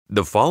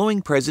The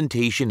following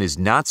presentation is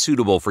not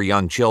suitable for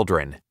young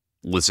children.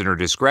 Listener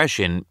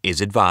discretion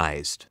is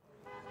advised.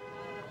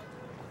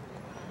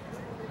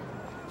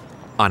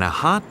 On a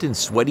hot and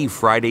sweaty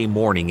Friday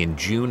morning in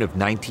June of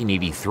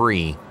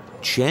 1983,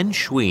 Chen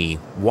Shui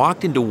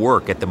walked into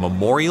work at the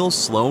Memorial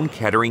Sloan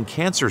Kettering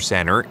Cancer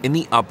Center in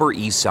the Upper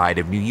East Side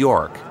of New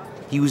York.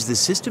 He was the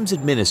systems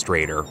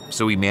administrator,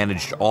 so he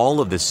managed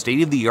all of the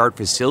state-of-the-art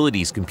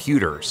facility's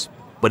computers.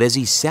 But as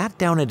he sat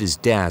down at his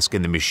desk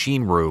in the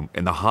machine room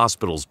in the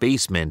hospital's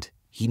basement,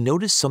 he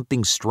noticed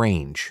something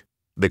strange.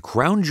 The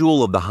crown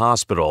jewel of the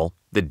hospital,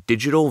 the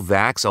digital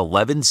VAX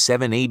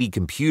 11780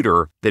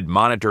 computer that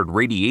monitored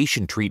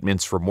radiation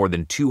treatments for more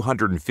than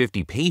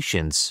 250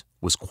 patients,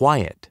 was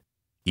quiet.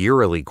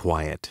 Eerily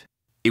quiet.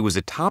 It was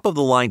a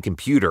top-of-the-line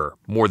computer,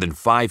 more than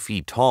 5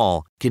 feet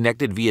tall,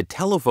 connected via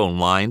telephone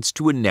lines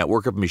to a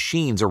network of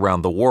machines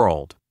around the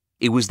world.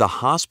 It was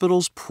the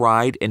hospital's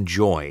pride and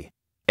joy,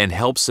 and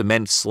helped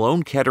cement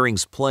Sloan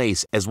Kettering's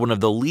place as one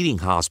of the leading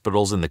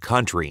hospitals in the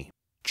country.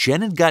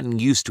 Chen had gotten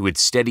used to its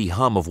steady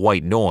hum of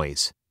white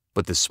noise,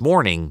 but this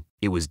morning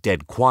it was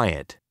dead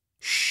quiet.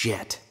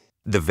 Shit.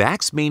 The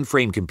VAX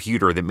mainframe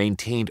computer that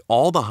maintained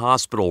all the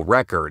hospital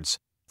records,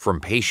 from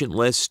patient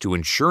lists to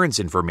insurance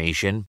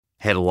information,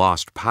 had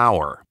lost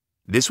power.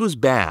 This was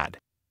bad.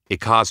 It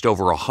cost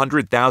over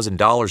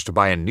 $100,000 to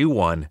buy a new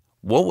one.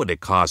 What would it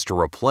cost to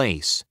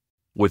replace?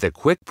 With a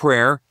quick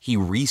prayer, he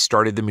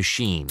restarted the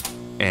machine,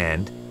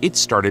 and it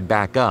started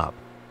back up.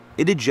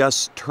 It had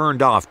just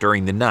turned off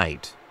during the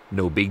night.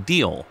 No big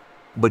deal.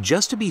 But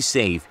just to be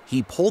safe,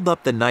 he pulled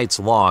up the night's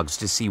logs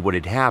to see what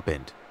had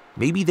happened.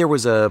 Maybe there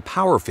was a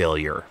power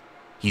failure.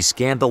 He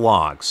scanned the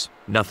logs.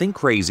 Nothing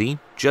crazy,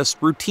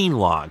 just routine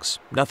logs,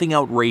 nothing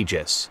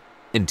outrageous.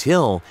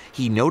 Until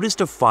he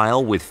noticed a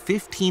file with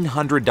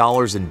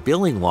 $1,500 in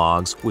billing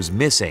logs was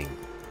missing.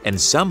 And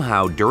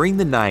somehow during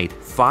the night,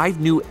 5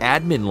 new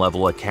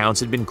admin-level accounts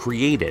had been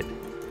created.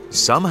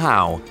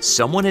 Somehow,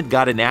 someone had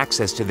gotten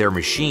access to their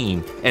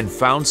machine and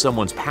found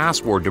someone's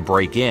password to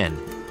break in.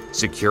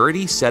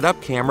 Security set up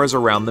cameras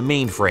around the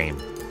mainframe.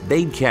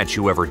 They'd catch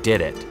whoever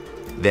did it.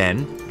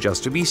 Then,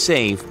 just to be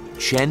safe,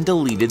 Chen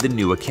deleted the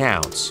new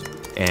accounts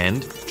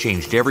and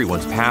changed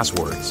everyone's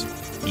passwords.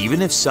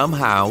 Even if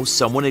somehow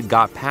someone had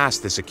got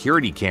past the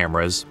security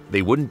cameras,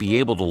 they wouldn't be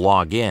able to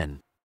log in.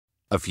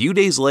 A few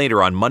days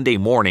later on Monday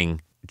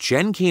morning,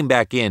 Chen came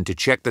back in to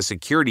check the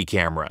security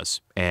cameras,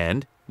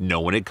 and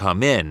no one had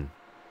come in.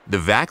 The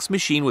VAX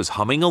machine was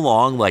humming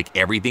along like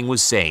everything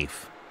was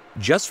safe.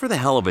 Just for the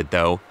hell of it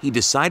though, he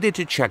decided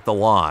to check the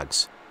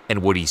logs,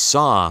 and what he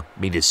saw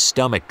made his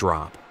stomach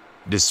drop.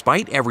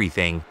 Despite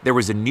everything, there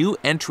was a new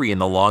entry in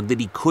the log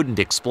that he couldn't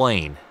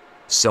explain.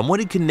 Someone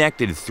had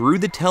connected through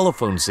the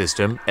telephone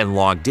system and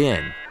logged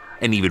in.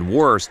 And even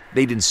worse,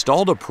 they'd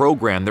installed a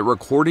program that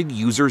recorded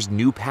users'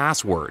 new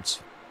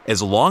passwords.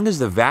 As long as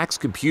the VAX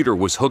computer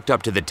was hooked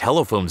up to the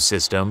telephone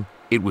system,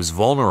 it was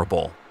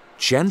vulnerable.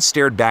 Chen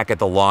stared back at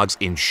the logs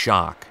in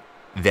shock.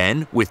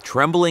 Then, with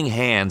trembling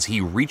hands, he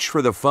reached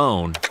for the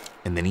phone,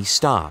 and then he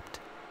stopped.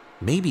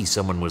 Maybe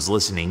someone was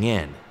listening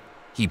in.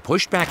 He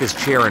pushed back his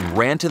chair and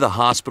ran to the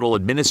hospital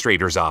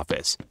administrator's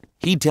office.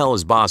 He'd tell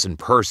his boss in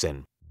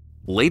person.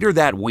 Later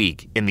that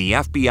week, in the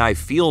FBI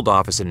field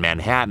office in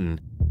Manhattan,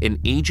 an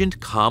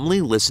agent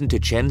calmly listened to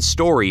Chen's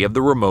story of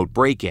the remote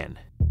break-in.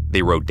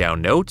 They wrote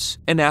down notes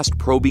and asked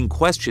probing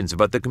questions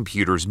about the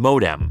computer's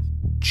modem.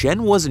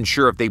 Chen wasn't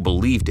sure if they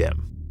believed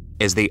him.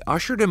 As they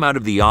ushered him out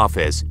of the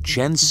office,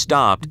 Chen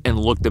stopped and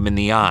looked them in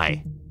the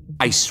eye.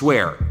 "I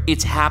swear,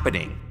 it's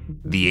happening."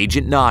 The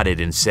agent nodded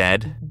and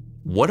said,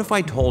 "What if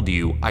I told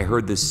you I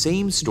heard the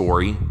same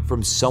story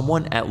from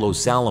someone at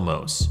Los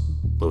Alamos?"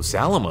 Los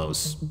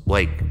Alamos?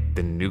 Like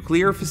the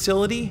nuclear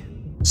facility?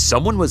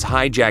 Someone was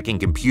hijacking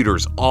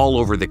computers all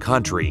over the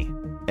country,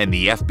 and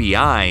the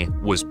FBI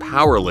was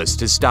powerless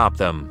to stop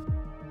them.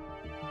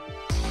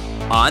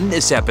 On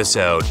this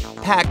episode,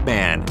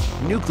 Pac-Man,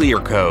 nuclear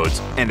codes,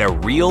 and a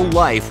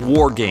real-life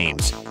war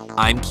games.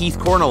 I'm Keith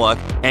Korneluk,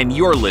 and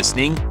you're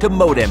listening to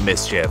Modem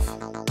Mischief.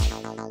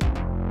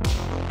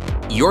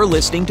 You're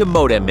listening to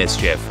Modem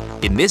Mischief.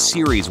 In this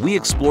series, we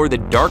explore the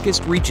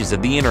darkest reaches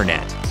of the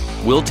internet.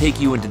 We'll take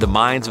you into the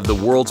minds of the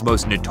world's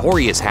most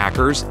notorious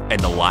hackers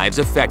and the lives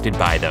affected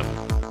by them.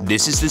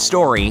 This is the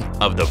story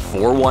of the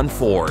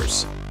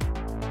 414's.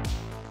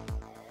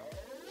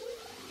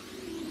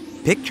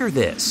 Picture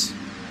this.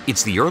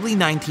 It's the early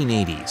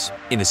 1980s.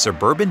 In a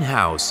suburban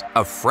house,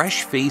 a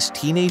fresh-faced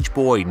teenage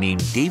boy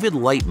named David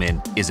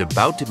Lightman is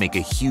about to make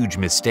a huge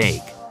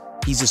mistake.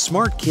 He's a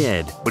smart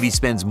kid, but he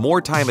spends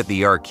more time at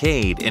the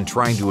arcade and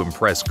trying to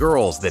impress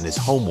girls than his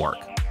homework.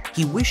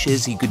 He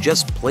wishes he could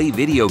just play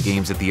video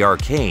games at the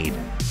arcade,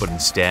 but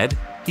instead,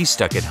 he's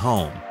stuck at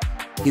home.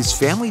 His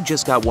family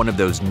just got one of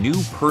those new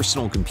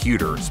personal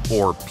computers,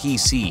 or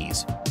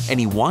PCs, and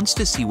he wants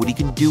to see what he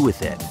can do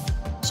with it.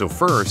 So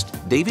first,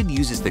 David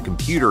uses the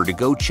computer to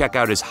go check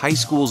out his high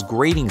school's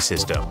grading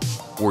system,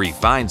 where he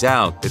finds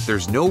out that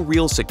there's no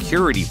real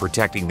security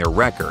protecting their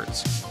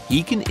records.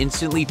 He can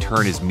instantly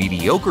turn his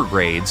mediocre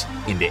grades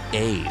into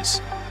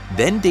A's.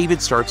 Then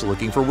David starts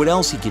looking for what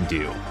else he can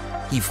do.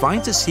 He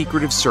finds a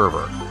secretive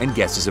server and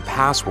guesses a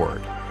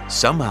password.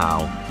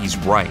 Somehow, he's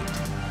right.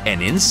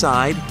 And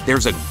inside,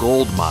 there's a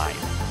gold mine.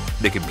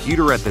 The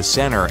computer at the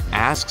center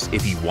asks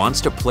if he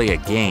wants to play a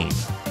game.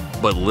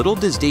 But little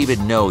does David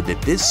know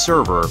that this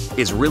server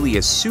is really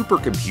a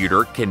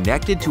supercomputer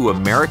connected to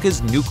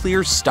America's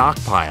nuclear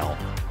stockpile.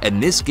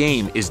 And this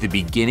game is the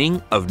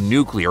beginning of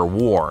nuclear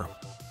war.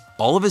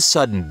 All of a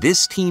sudden,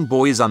 this teen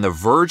boy is on the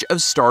verge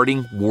of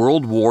starting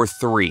World War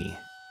III.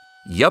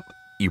 Yup,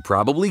 you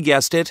probably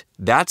guessed it,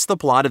 that's the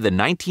plot of the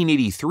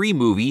 1983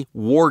 movie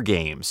War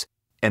Games.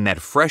 And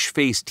that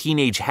fresh-faced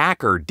teenage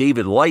hacker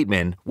David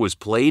Lightman was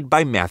played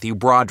by Matthew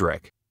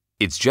Broderick.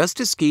 It's just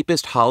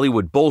escapist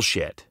Hollywood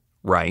bullshit,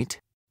 right?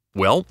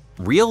 Well,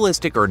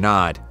 realistic or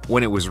not,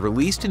 when it was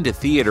released into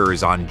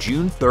theaters on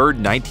June 3,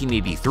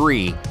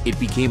 1983, it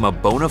became a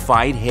bona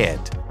fide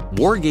hit.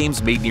 War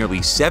Games made nearly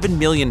 $7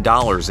 million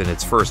in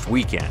its first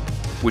weekend,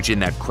 which in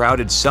that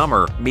crowded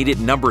summer made it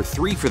number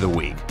 3 for the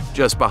week,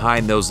 just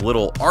behind those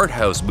little art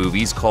house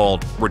movies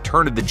called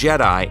Return of the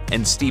Jedi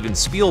and Steven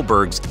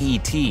Spielberg's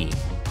E.T.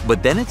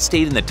 But then it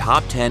stayed in the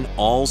top 10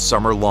 all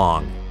summer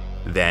long.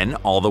 Then,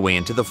 all the way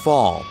into the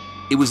fall.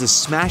 It was a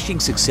smashing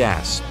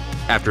success.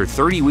 After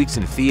 30 weeks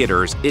in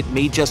theaters, it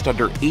made just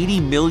under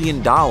 $80 million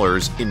in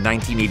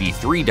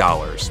 1983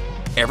 dollars.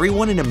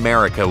 Everyone in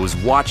America was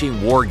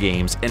watching War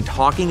Games and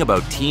talking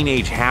about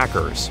teenage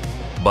hackers.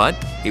 But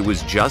it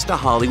was just a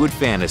Hollywood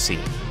fantasy.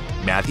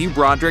 Matthew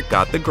Broderick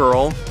got the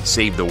girl,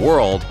 saved the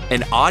world,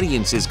 and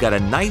audiences got a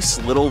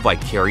nice little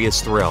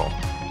vicarious thrill.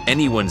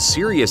 Anyone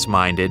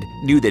serious-minded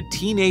knew that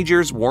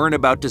teenagers weren't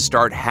about to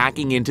start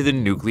hacking into the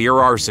nuclear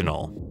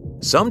arsenal.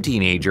 Some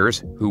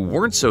teenagers, who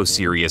weren't so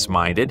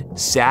serious-minded,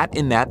 sat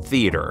in that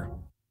theater.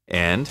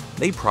 And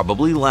they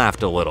probably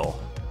laughed a little.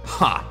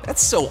 Ha,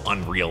 that's so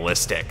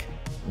unrealistic.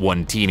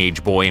 One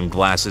teenage boy in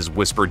glasses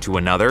whispered to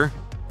another.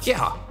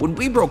 Yeah, when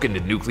we broke into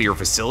nuclear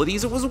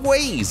facilities, it was way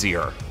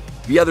easier.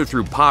 The other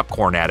threw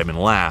popcorn at him and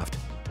laughed.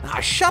 Ah,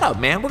 shut up,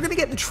 man, we're gonna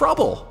get in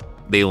trouble.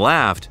 They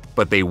laughed,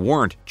 but they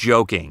weren't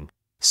joking.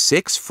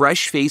 6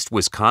 fresh-faced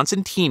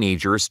Wisconsin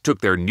teenagers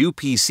took their new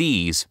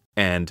PCs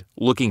and,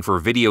 looking for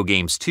video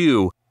games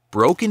too,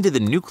 broke into the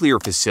nuclear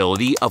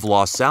facility of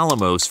Los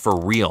Alamos for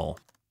real.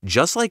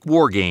 Just like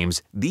War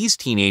Games, these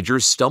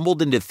teenagers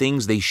stumbled into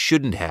things they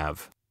shouldn't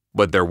have.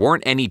 But there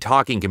weren't any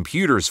talking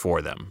computers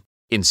for them.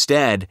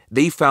 Instead,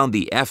 they found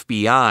the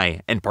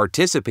FBI and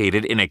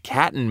participated in a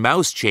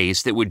cat-and-mouse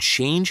chase that would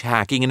change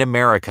hacking in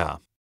America.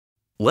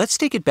 Let's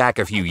take it back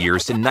a few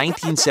years to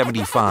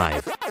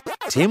 1975.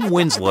 Tim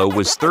Winslow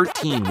was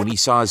 13 when he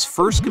saw his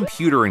first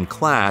computer in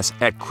class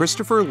at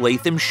Christopher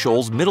Latham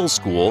Scholl's Middle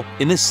School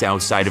in the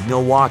south side of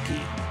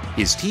Milwaukee.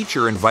 His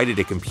teacher invited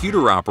a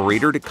computer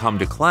operator to come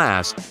to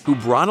class who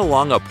brought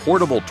along a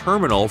portable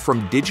terminal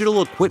from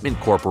Digital Equipment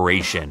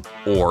Corporation,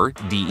 or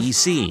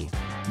DEC,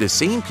 the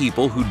same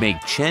people who'd make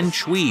Chen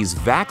Shui's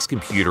VAX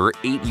computer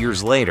 8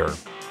 years later.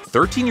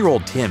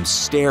 13-year-old Tim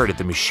stared at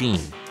the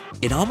machine.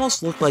 It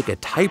almost looked like a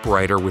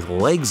typewriter with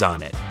legs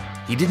on it.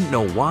 He didn't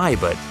know why,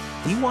 but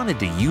he wanted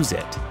to use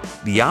it.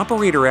 The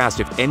operator asked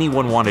if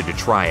anyone wanted to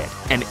try it,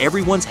 and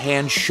everyone's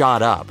hands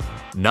shot up,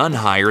 none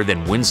higher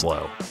than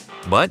Winslow.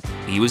 But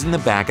he was in the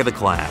back of the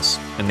class,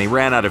 and they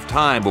ran out of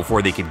time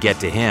before they could get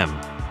to him.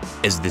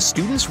 As the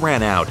students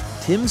ran out,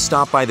 Tim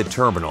stopped by the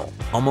terminal,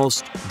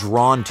 almost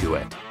drawn to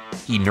it.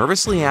 He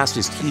nervously asked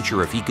his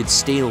teacher if he could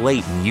stay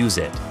late and use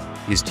it.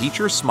 His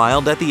teacher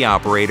smiled at the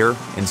operator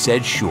and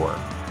said sure.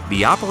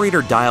 The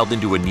operator dialed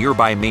into a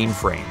nearby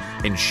mainframe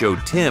and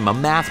showed Tim a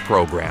math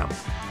program.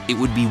 It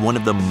would be one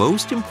of the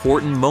most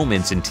important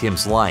moments in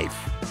Tim's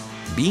life.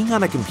 Being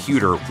on a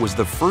computer was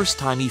the first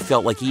time he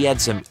felt like he had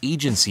some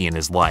agency in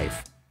his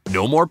life.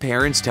 No more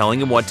parents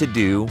telling him what to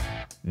do.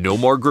 No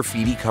more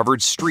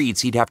graffiti-covered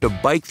streets he'd have to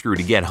bike through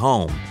to get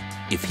home.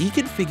 If he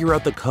could figure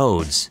out the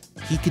codes,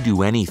 he could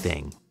do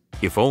anything,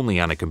 if only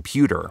on a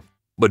computer.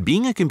 But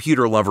being a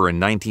computer lover in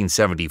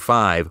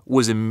 1975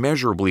 was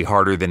immeasurably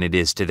harder than it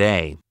is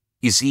today.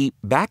 You see,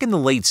 back in the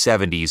late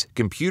 70s,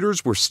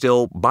 computers were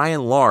still, by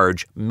and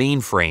large,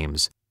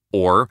 mainframes,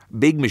 or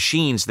big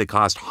machines that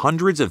cost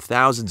hundreds of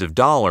thousands of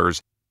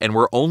dollars and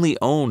were only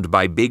owned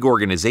by big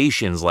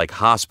organizations like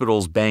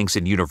hospitals, banks,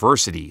 and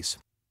universities.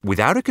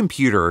 Without a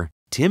computer,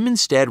 Tim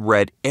instead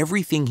read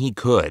everything he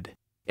could.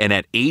 And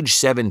at age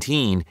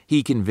 17,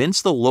 he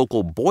convinced the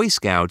local Boy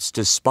Scouts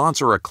to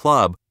sponsor a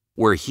club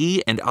where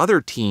he and other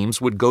teams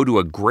would go to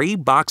a gray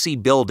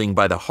boxy building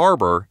by the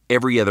harbor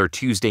every other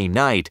Tuesday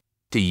night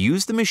to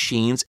use the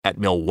machines at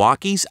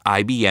Milwaukee's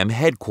IBM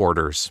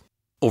headquarters.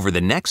 Over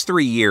the next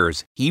 3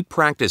 years, he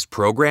practiced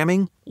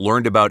programming,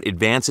 learned about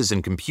advances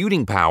in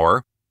computing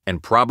power,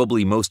 and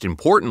probably most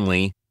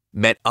importantly,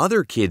 met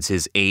other kids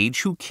his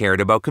age who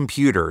cared about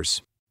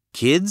computers.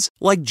 Kids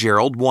like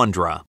Gerald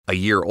Wondra, a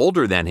year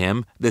older than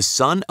him, the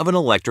son of an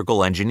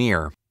electrical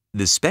engineer.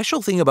 The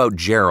special thing about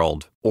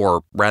Gerald,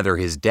 or rather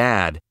his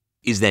dad,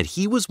 is that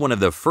he was one of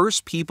the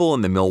first people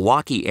in the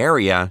Milwaukee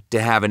area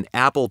to have an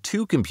Apple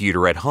II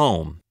computer at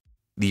home.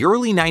 The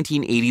early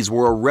 1980s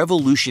were a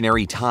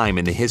revolutionary time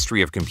in the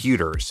history of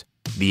computers.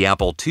 The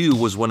Apple II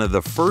was one of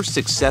the first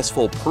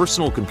successful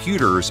personal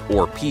computers,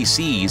 or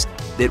PCs,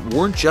 that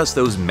weren't just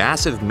those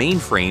massive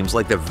mainframes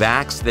like the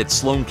VAX that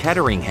Sloan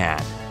Kettering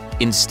had.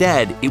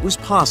 Instead, it was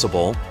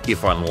possible,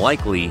 if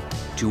unlikely,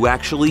 to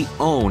actually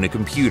own a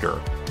computer.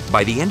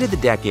 By the end of the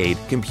decade,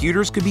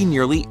 computers could be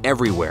nearly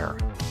everywhere.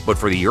 But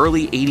for the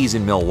early 80s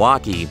in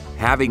Milwaukee,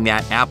 having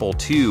that Apple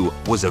II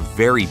was a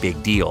very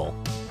big deal.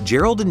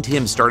 Gerald and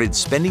Tim started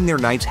spending their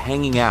nights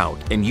hanging out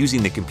and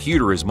using the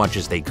computer as much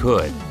as they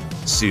could.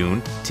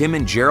 Soon, Tim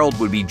and Gerald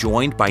would be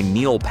joined by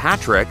Neil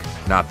Patrick,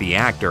 not the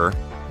actor,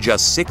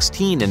 just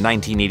 16 in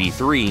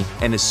 1983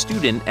 and a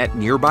student at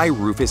nearby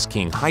Rufus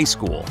King High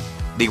School.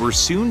 They were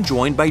soon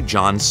joined by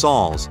John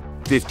Sauls,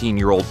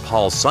 15-year-old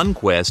Paul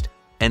Sundquist,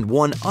 and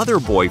one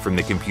other boy from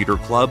the computer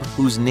club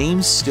whose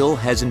name still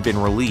hasn't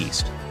been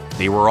released.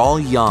 They were all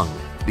young.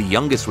 The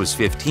youngest was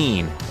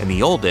 15 and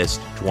the oldest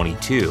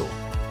 22.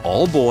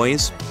 All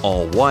boys,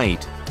 all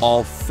white,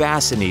 all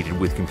fascinated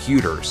with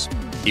computers.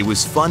 It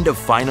was fun to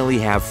finally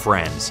have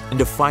friends and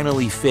to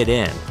finally fit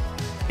in,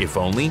 if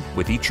only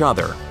with each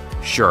other.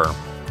 Sure,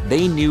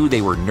 they knew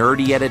they were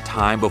nerdy at a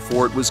time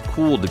before it was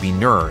cool to be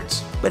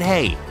nerds, but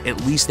hey,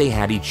 at least they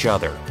had each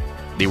other.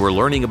 They were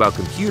learning about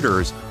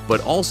computers,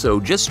 but also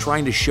just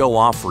trying to show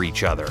off for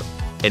each other.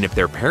 And if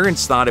their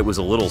parents thought it was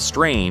a little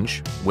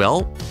strange,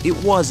 well, it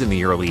was in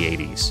the early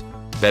 80s.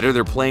 Better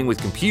they're playing with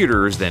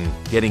computers than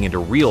getting into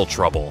real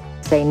trouble.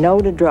 Say no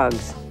to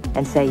drugs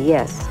and say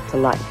yes to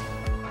life.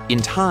 In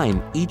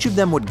time, each of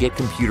them would get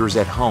computers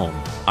at home,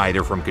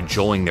 either from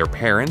cajoling their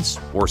parents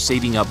or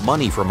saving up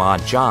money from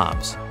odd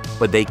jobs.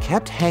 But they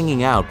kept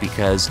hanging out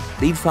because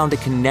they'd found a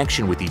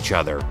connection with each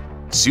other.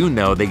 Soon,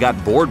 though, they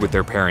got bored with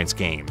their parents'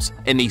 games,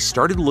 and they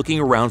started looking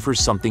around for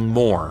something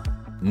more.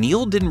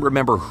 Neil didn't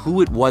remember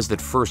who it was that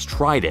first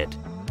tried it,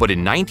 but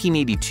in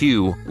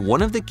 1982,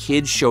 one of the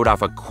kids showed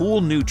off a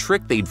cool new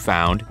trick they'd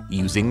found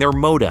using their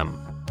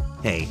modem.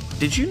 Hey,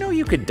 did you know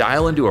you could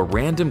dial into a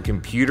random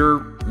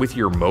computer with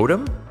your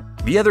modem?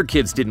 The other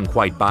kids didn't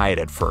quite buy it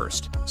at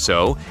first,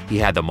 so he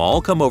had them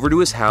all come over to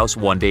his house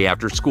one day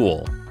after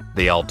school.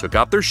 They all took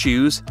off their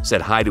shoes,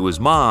 said hi to his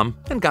mom,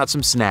 and got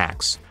some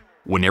snacks.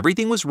 When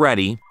everything was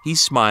ready, he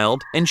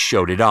smiled and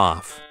showed it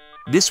off.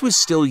 This was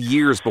still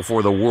years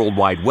before the World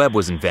Wide Web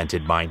was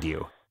invented, mind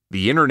you.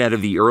 The internet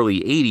of the early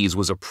 80s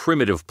was a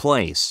primitive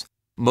place.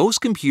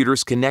 Most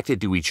computers connected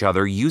to each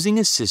other using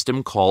a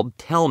system called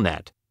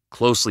Telnet,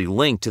 closely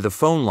linked to the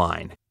phone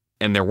line.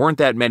 And there weren't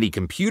that many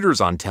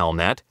computers on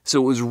Telnet,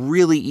 so it was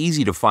really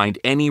easy to find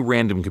any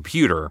random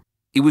computer.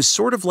 It was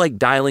sort of like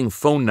dialing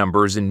phone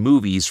numbers in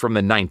movies from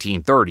the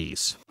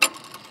 1930s.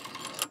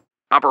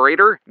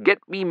 Operator, get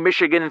me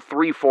Michigan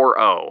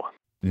 340.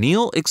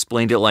 Neil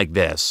explained it like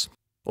this.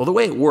 Well, the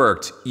way it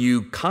worked,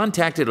 you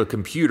contacted a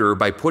computer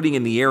by putting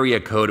in the area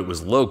code it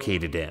was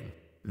located in.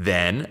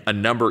 Then, a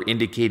number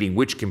indicating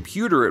which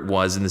computer it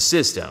was in the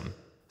system.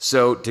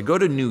 So, to go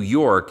to New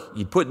York,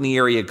 you'd put in the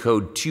area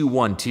code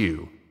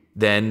 212.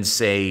 Then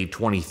say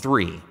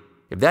 23.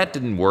 If that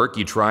didn't work,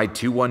 you tried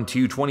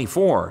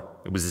 212-24.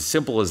 It was as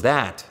simple as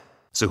that.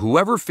 So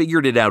whoever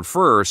figured it out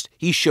first,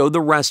 he showed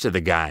the rest of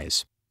the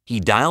guys. He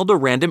dialed a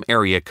random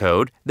area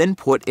code, then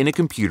put in a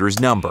computer's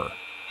number.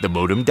 The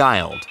modem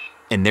dialed,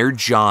 and their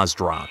jaws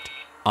dropped.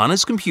 On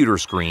his computer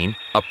screen,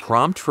 a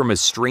prompt from a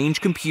strange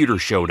computer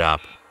showed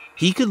up.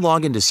 He could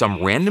log into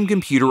some random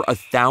computer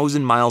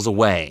 1,000 miles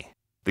away.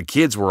 The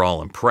kids were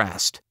all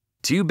impressed.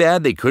 Too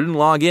bad they couldn't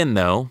log in,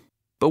 though.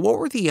 But what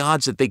were the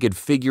odds that they could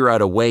figure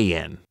out a way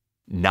in?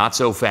 Not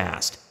so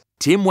fast.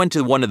 Tim went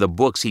to one of the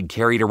books he'd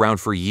carried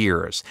around for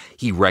years.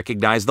 He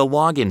recognized the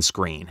login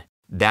screen.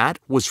 That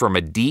was from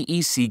a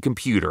DEC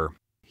computer.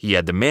 He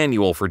had the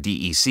manual for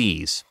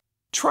DECs.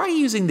 Try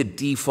using the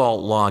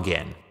default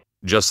login.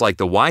 Just like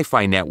the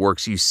Wi-Fi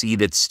networks you see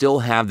that still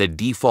have the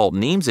default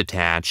names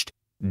attached,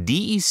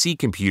 DEC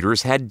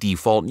computers had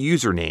default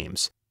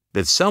usernames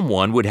that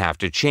someone would have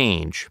to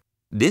change.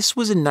 This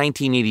was in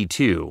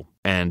 1982.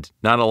 And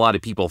not a lot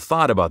of people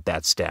thought about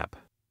that step.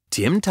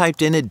 Tim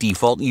typed in a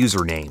default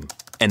username,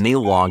 and they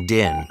logged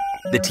in.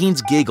 The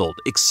teens giggled,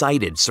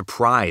 excited,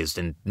 surprised,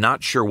 and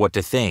not sure what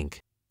to think.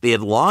 They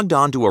had logged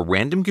on to a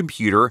random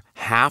computer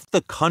half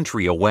the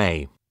country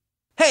away.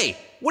 Hey,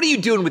 what are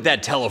you doing with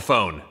that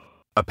telephone?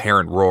 A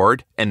parent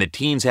roared, and the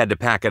teens had to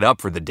pack it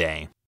up for the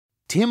day.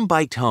 Tim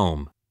biked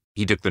home.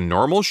 He took the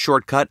normal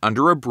shortcut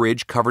under a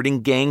bridge covered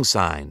in gang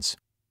signs,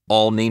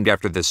 all named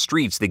after the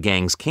streets the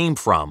gangs came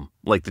from,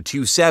 like the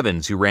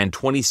 27s who ran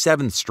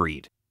 27th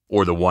Street,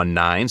 or the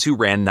 19s who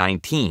ran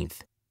 19th.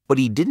 But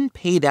he didn't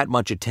pay that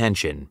much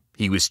attention.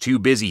 He was too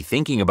busy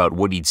thinking about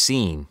what he'd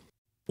seen.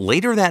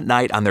 Later that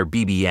night on their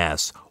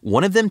BBS,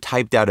 one of them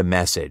typed out a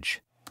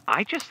message.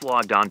 I just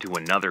logged onto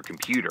another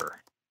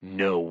computer.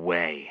 No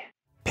way.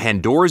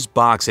 Pandora's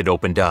box had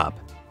opened up.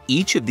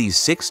 Each of these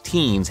 6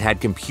 teens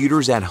had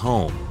computers at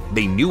home.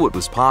 They knew it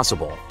was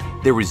possible.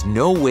 There was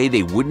no way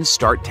they wouldn't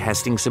start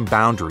testing some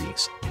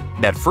boundaries.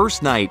 That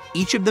first night,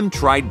 each of them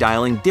tried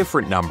dialing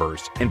different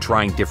numbers and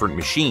trying different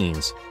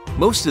machines.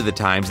 Most of the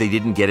times they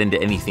didn't get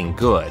into anything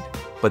good,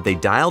 but they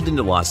dialed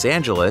into Los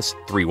Angeles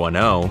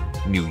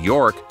 310, New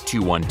York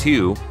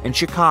 212, and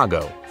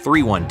Chicago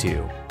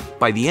 312.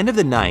 By the end of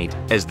the night,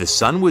 as the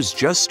sun was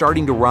just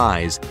starting to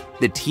rise,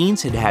 the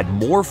teens had had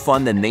more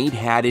fun than they'd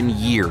had in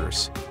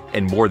years.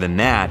 And more than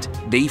that,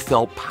 they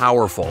felt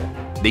powerful.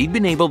 They'd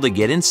been able to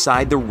get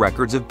inside the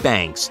records of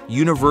banks,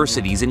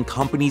 universities, and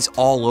companies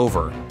all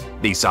over.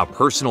 They saw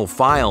personal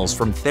files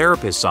from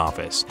therapists'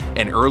 office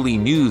and early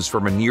news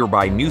from a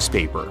nearby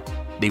newspaper.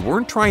 They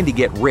weren't trying to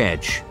get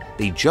rich,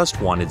 they just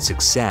wanted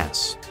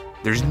success.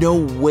 There's no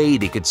way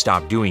they could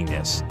stop doing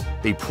this.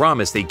 They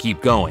promised they'd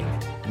keep going.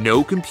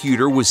 No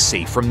computer was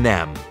safe from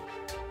them.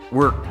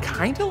 "We're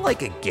kinda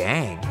like a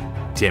gang,"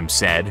 Tim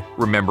said,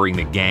 remembering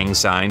the gang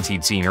signs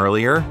he'd seen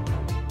earlier.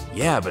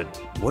 "Yeah, but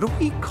what do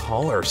we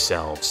call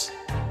ourselves?"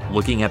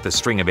 Looking at the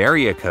string of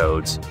area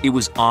codes, it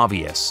was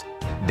obvious.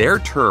 Their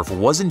turf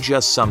wasn't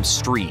just some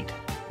street.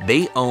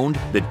 They owned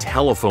the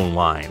telephone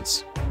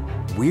lines.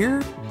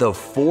 "We're the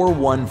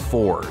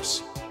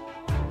 414's.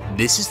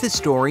 This is the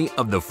story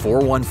of the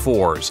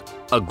 414's,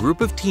 a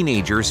group of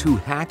teenagers who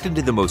hacked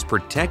into the most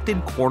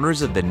protected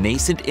corners of the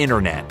nascent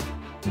internet.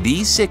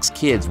 These 6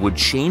 kids would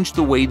change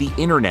the way the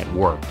internet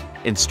worked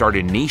and start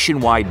a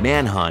nationwide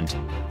manhunt,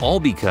 all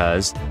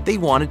because they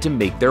wanted to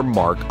make their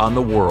mark on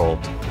the world.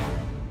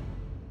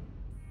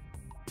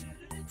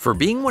 For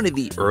being one of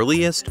the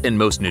earliest and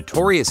most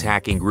notorious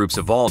hacking groups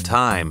of all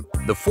time,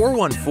 the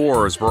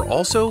 414's were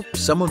also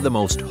some of the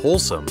most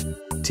wholesome.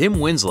 Tim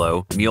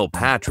Winslow, Neil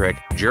Patrick,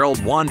 Gerald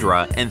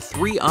Wandra, and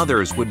 3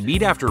 others would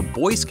meet after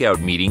Boy Scout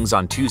meetings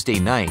on Tuesday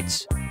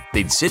nights.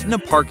 They'd sit in a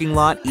parking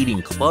lot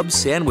eating club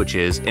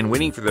sandwiches and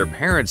waiting for their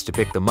parents to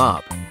pick them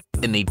up.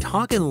 And they'd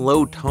talk in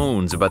low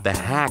tones about the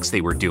hacks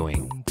they were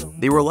doing.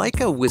 They were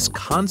like a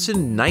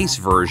Wisconsin nice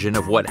version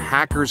of what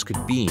hackers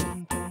could be.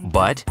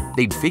 But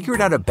they'd figured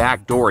out a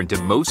backdoor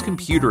into most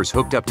computers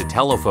hooked up to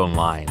telephone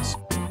lines,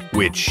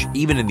 which,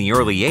 even in the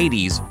early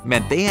 80s,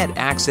 meant they had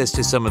access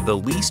to some of the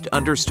least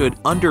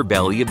understood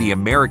underbelly of the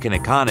American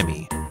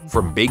economy,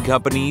 from big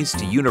companies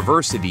to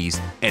universities,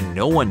 and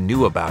no one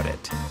knew about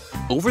it.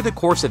 Over the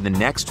course of the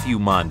next few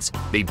months,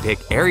 they'd pick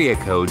area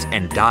codes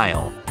and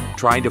dial,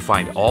 trying to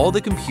find all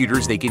the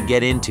computers they could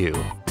get into.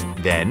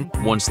 Then,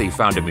 once they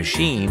found a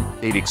machine,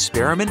 they'd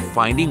experiment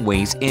finding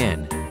ways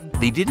in.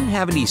 They didn't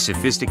have any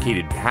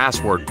sophisticated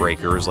password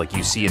breakers like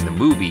you see in the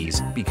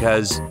movies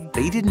because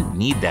they didn't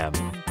need them.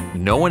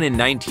 No one in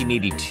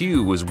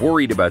 1982 was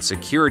worried about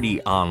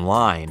security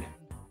online.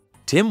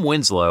 Tim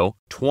Winslow,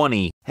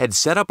 20, had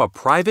set up a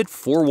private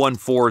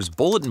 414's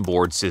bulletin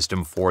board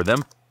system for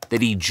them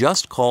that he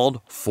just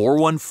called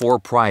 414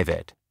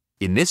 Private.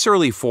 In this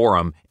early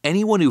forum,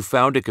 anyone who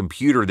found a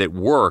computer that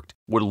worked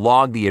would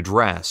log the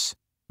address.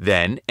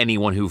 Then,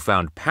 anyone who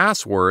found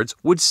passwords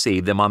would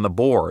save them on the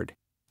board.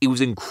 It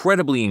was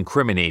incredibly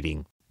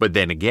incriminating, but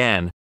then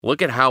again,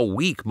 look at how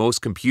weak most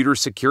computer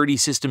security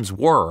systems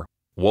were.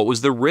 What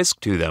was the risk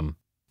to them?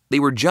 They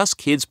were just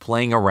kids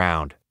playing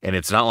around, and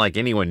it's not like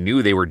anyone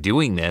knew they were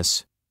doing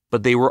this.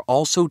 But they were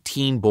also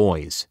teen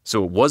boys,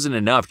 so it wasn't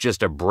enough just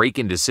to break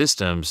into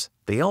systems,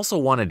 they also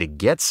wanted to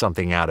get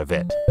something out of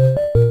it.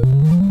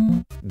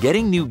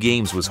 Getting new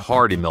games was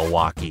hard in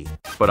Milwaukee,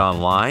 but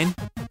online?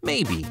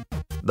 Maybe.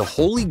 The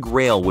holy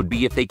grail would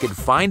be if they could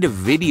find a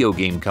video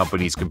game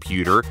company's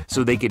computer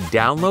so they could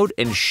download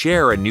and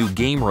share a new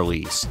game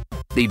release.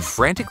 They'd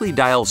frantically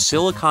dial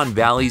Silicon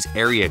Valley's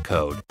area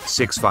code,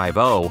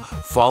 650,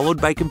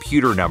 followed by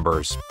computer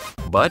numbers.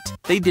 But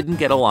they didn't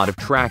get a lot of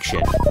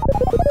traction.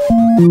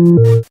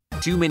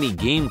 Too many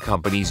game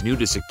companies knew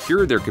to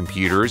secure their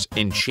computers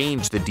and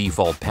change the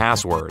default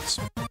passwords.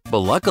 But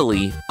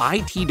luckily,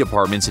 IT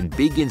departments in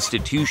big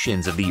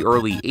institutions of the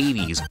early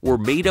 80s were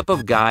made up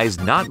of guys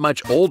not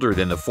much older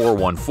than the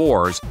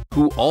 414's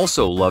who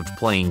also loved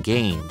playing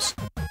games.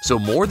 So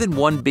more than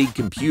one big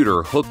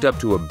computer hooked up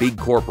to a big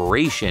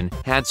corporation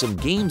had some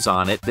games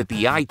on it that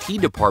the IT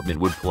department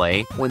would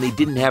play when they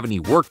didn't have any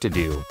work to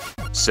do.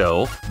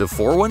 So the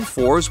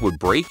 414's would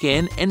break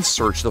in and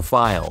search the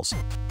files.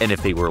 And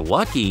if they were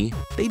lucky,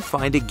 they'd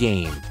find a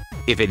game.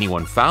 If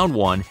anyone found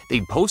one,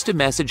 they'd post a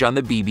message on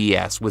the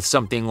BBS with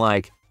something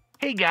like,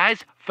 "Hey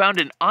guys,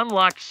 found an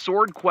unlocked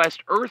Sword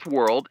Quest Earth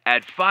world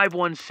at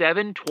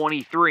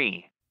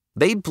 51723.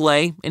 They'd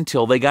play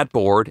until they got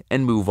bored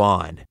and move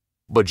on.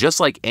 But just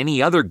like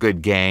any other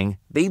good gang,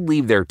 they'd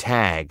leave their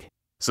tag.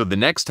 So the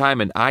next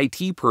time an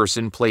IT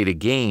person played a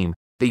game,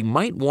 they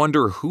might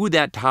wonder who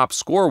that top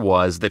score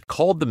was that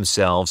called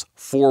themselves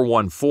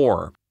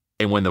 414.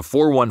 And when the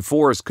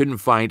 414's couldn't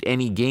find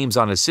any games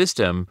on a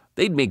system,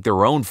 they'd make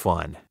their own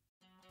fun.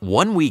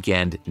 One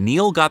weekend,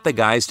 Neil got the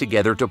guys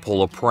together to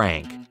pull a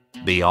prank.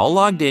 They all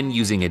logged in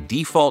using a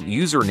default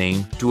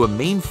username to a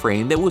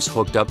mainframe that was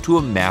hooked up to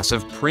a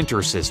massive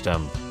printer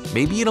system,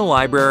 maybe in a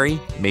library,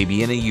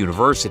 maybe in a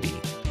university.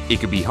 It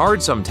could be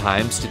hard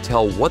sometimes to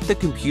tell what the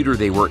computer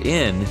they were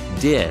in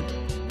did.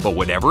 But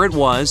whatever it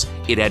was,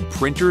 it had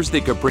printers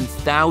that could print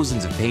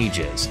thousands of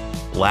pages.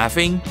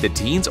 Laughing, the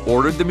teens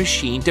ordered the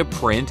machine to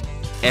print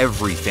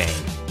everything.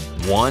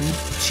 1,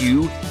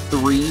 2,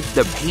 3,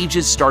 the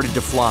pages started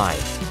to fly.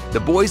 The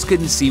boys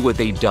couldn't see what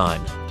they'd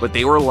done, but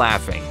they were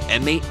laughing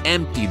and they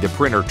emptied the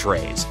printer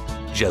trays,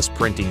 just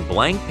printing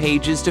blank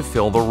pages to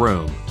fill the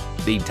room.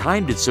 They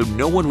timed it so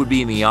no one would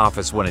be in the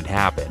office when it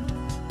happened.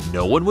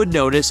 No one would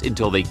notice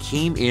until they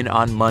came in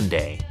on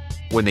Monday,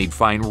 when they'd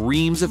find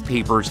reams of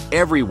papers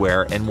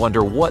everywhere and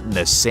wonder what in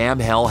the Sam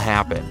hell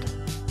happened.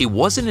 It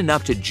wasn't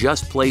enough to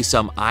just play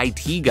some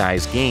IT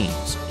guys'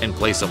 games and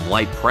play some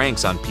light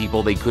pranks on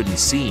people they couldn't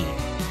see.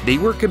 They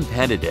were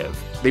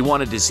competitive. They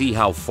wanted to see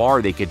how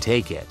far they could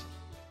take it.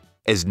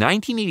 As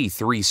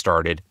 1983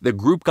 started, the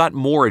group got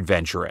more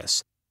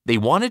adventurous. They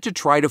wanted to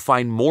try to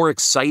find more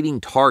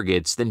exciting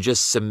targets than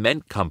just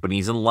cement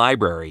companies and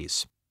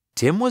libraries.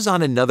 Tim was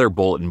on another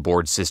bulletin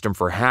board system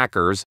for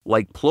hackers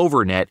like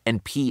Plovernet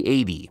and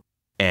P80,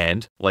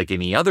 and, like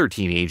any other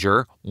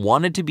teenager,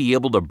 wanted to be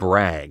able to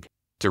brag.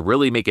 To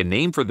really make a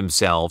name for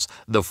themselves,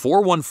 the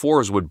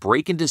 414's would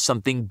break into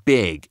something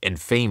big and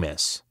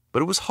famous.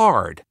 But it was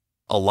hard.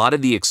 A lot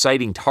of the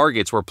exciting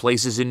targets were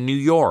places in New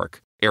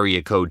York,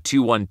 area code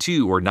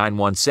 212 or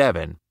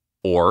 917,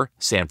 or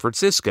San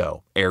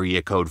Francisco,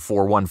 area code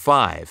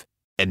 415,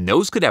 and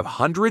those could have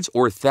hundreds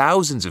or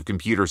thousands of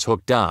computers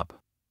hooked up.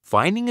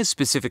 Finding a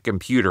specific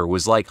computer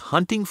was like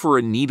hunting for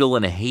a needle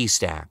in a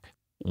haystack.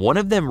 One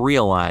of them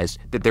realized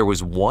that there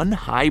was one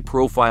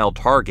high-profile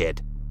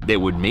target that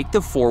would make the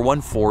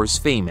 414's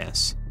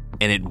famous,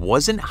 and it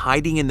wasn't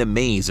hiding in the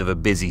maze of a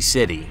busy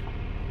city.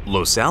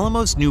 Los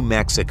Alamos, New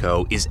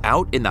Mexico is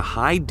out in the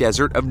high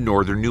desert of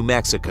northern New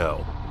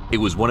Mexico. It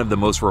was one of the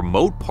most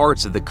remote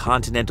parts of the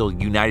continental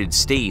United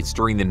States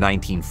during the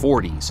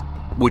 1940s,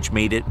 which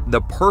made it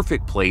the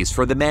perfect place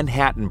for the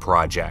Manhattan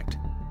Project,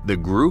 the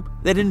group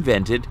that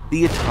invented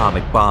the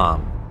atomic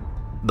bomb.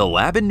 The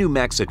lab in New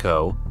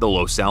Mexico, the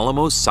Los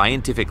Alamos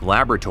Scientific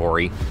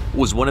Laboratory,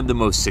 was one of the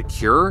most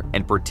secure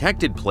and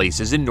protected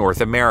places in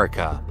North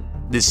America.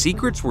 The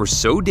secrets were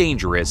so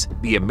dangerous,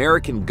 the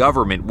American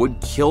government would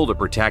kill to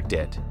protect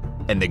it.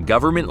 And the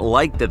government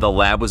liked that the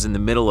lab was in the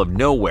middle of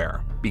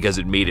nowhere because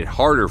it made it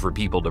harder for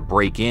people to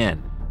break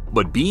in.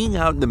 But being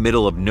out in the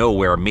middle of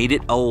nowhere made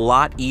it a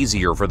lot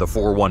easier for the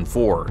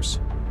 414's.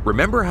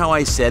 Remember how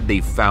I said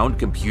they found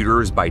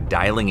computers by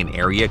dialing an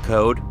area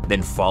code,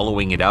 then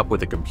following it up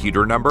with a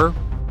computer number?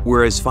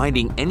 Whereas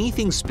finding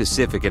anything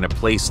specific in a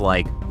place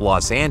like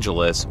Los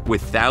Angeles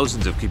with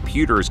thousands of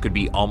computers could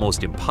be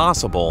almost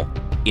impossible,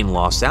 in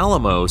Los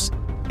Alamos,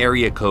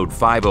 area code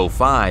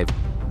 505,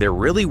 there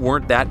really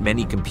weren't that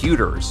many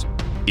computers.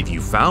 If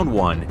you found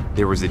one,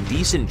 there was a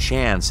decent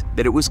chance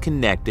that it was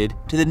connected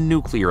to the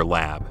nuclear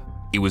lab.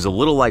 It was a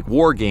little like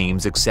war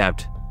games,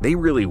 except they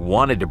really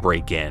wanted to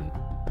break in.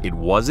 It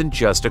wasn't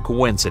just a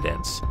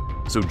coincidence.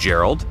 So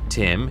Gerald,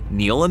 Tim,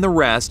 Neil, and the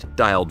rest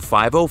dialed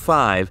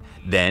 505,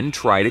 then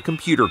tried a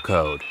computer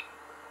code.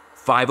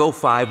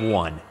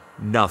 5051,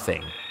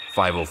 nothing.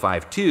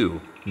 5052,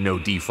 no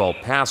default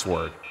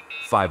password.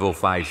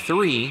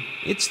 5053,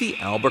 it's the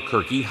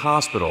Albuquerque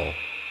Hospital.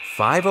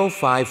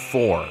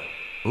 5054,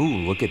 ooh,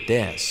 look at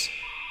this.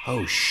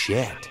 Oh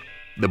shit.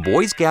 The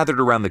boys gathered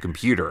around the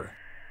computer.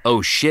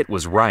 Oh shit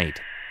was right.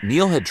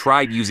 Neil had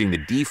tried using the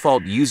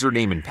default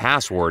username and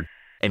password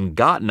and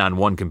gotten on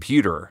one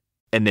computer.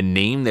 And the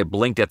name that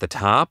blinked at the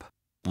top?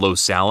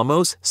 Los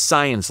Alamos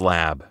Science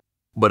Lab.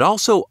 But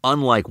also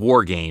unlike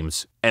war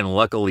games, and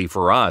luckily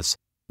for us,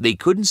 they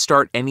couldn't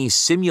start any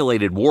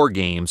simulated war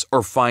games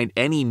or find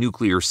any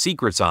nuclear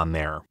secrets on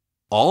there.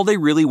 All they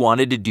really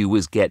wanted to do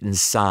was get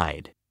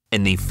inside.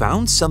 And they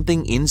found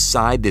something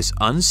inside this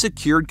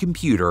unsecured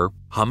computer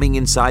humming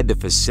inside the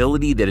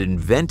facility that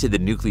invented the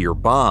nuclear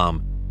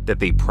bomb that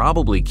they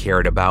probably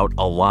cared about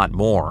a lot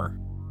more.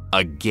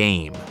 A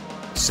game.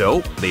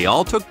 So they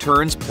all took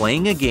turns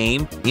playing a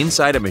game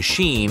inside a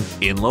machine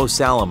in Los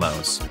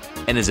Alamos.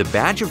 And as a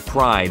badge of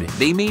pride,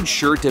 they made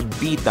sure to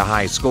beat the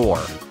high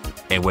score.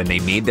 And when they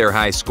made their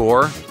high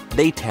score,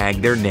 they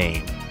tagged their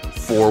name,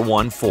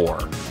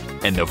 414.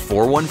 And the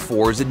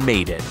 414's had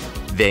made it.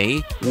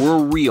 They were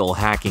a real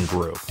hacking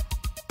group.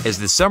 As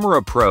the summer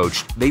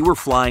approached, they were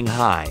flying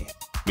high.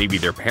 Maybe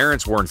their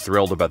parents weren't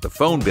thrilled about the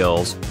phone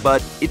bills,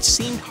 but it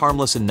seemed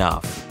harmless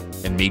enough.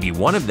 And maybe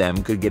one of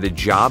them could get a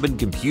job in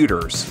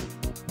computers.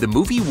 The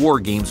movie War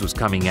Games was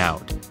coming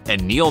out,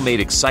 and Neil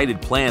made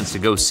excited plans to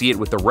go see it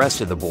with the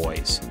rest of the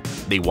boys.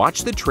 They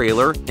watched the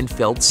trailer and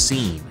felt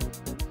seen.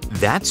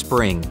 That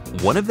spring,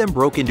 one of them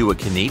broke into a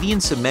Canadian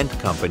cement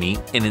company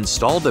and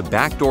installed a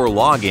backdoor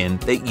login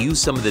that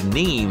used some of the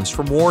names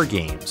from War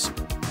Games.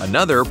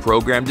 Another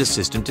programmed a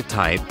system to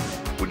type,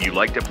 "Would you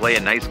like to play a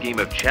nice game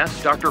of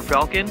chess, Dr.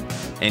 Falcon?"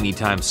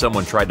 Anytime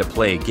someone tried to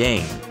play a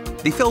game.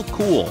 They felt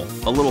cool,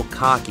 a little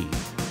cocky.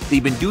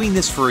 They'd been doing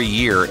this for a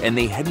year and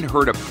they hadn't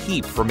heard a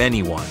peep from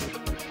anyone.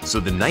 So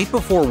the night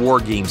before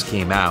War Games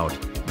came out,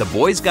 the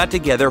boys got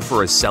together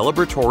for a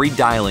celebratory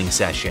dialing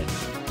session.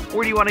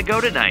 "Where do you want to go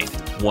tonight?"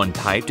 one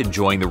typed,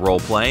 enjoying the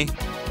roleplay.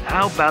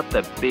 "How about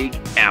the Big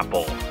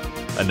Apple?"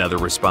 another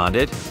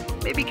responded.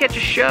 maybe catch a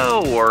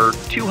show or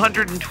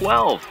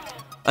 212.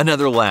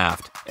 Another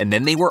laughed, and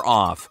then they were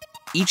off.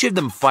 Each of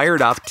them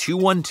fired off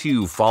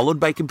 212 followed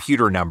by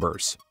computer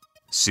numbers.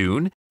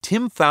 Soon,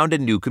 Tim found a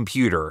new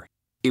computer.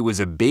 It was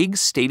a big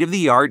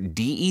state-of-the-art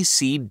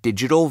DEC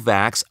Digital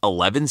VAX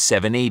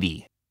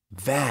 11780.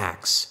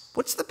 VAX?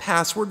 What's the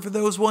password for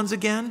those ones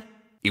again?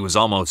 It was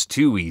almost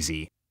too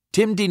easy.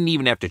 Tim didn't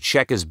even have to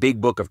check his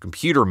big book of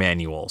computer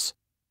manuals.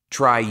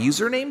 Try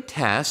username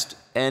test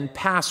and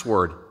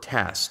password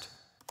test.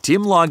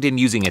 Tim logged in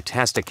using a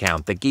test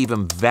account that gave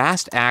him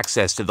vast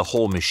access to the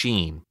whole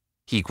machine.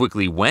 He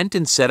quickly went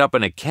and set up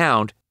an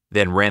account,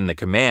 then ran the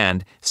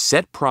command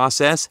set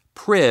process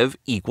priv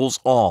equals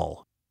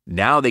all.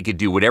 Now they could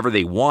do whatever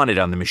they wanted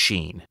on the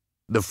machine.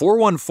 The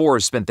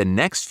 414s spent the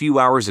next few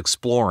hours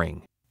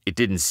exploring. It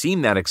didn't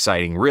seem that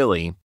exciting,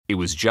 really. It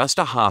was just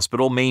a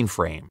hospital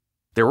mainframe.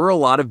 There were a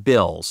lot of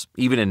bills.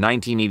 Even in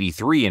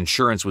 1983,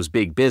 insurance was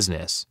big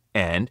business.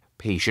 And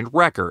patient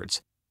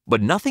records.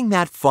 But nothing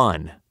that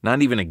fun,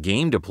 not even a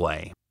game to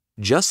play.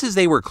 Just as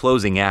they were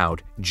closing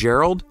out,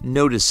 Gerald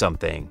noticed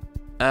something.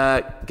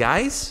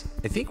 Guys,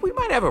 I think we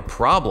might have a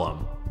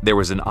problem. There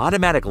was an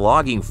automatic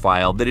logging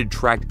file that had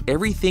tracked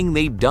everything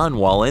they'd done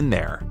while in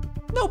there.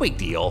 No big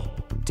deal,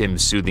 Tim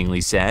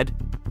soothingly said.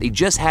 They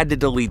just had to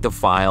delete the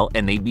file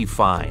and they'd be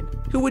fine.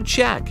 Who would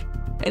check?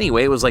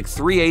 Anyway, it was like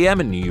 3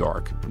 a.m. in New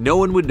York. No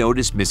one would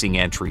notice missing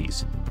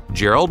entries.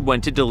 Gerald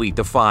went to delete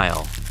the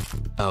file.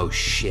 Oh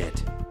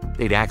shit.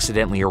 They'd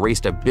accidentally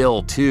erased a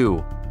bill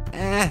too.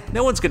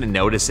 No one's gonna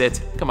notice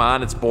it. Come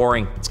on, it's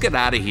boring. Let's get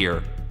out of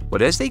here.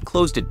 But as they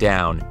closed it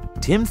down,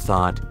 Tim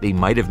thought they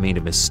might have made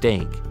a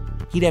mistake.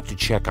 He'd have to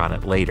check on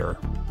it later.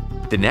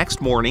 The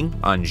next morning,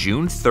 on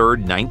June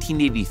 3,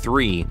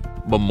 1983,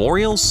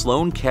 Memorial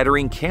Sloan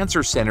Kettering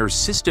Cancer Center's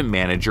system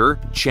manager,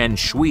 Chen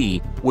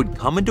Shui, would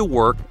come into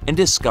work and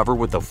discover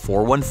what the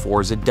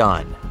 414s had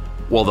done.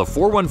 While the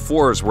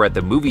 414s were at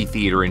the movie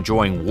theater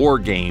enjoying war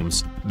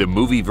games, the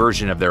movie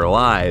version of their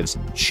lives,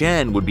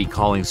 Chen would be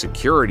calling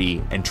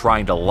security and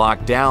trying to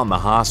lock down the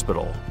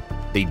hospital.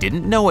 They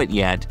didn't know it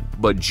yet,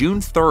 but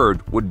June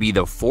 3rd would be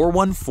the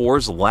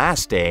 414's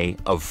last day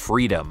of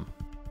freedom.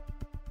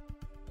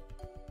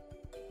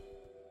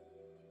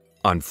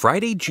 On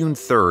Friday, June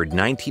 3,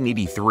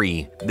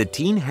 1983, the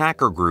teen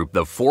hacker group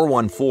the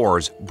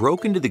 414s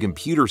broke into the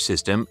computer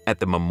system at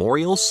the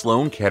Memorial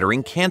Sloan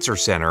Kettering Cancer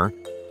Center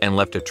and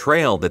left a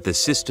trail that the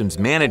system's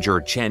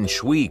manager Chen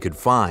Shui could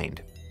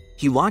find.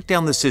 He locked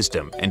down the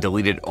system and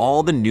deleted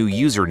all the new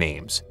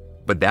usernames.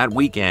 But that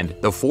weekend,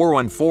 the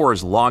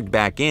 414s logged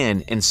back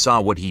in and saw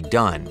what he'd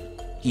done.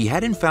 He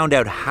hadn't found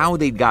out how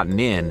they'd gotten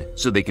in,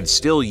 so they could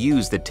still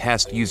use the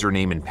test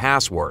username and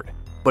password.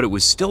 But it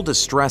was still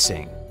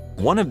distressing.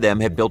 One of them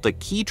had built a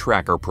key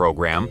tracker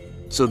program,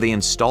 so they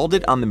installed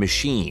it on the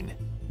machine.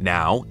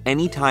 Now,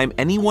 anytime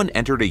anyone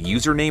entered a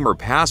username or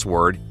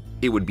password,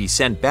 it would be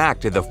sent back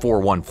to the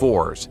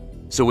 414s.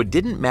 So it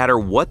didn't matter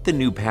what the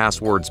new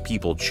passwords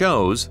people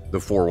chose, the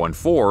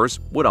 414s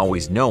would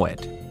always know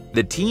it.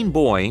 The teen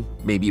boy,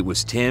 maybe it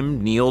was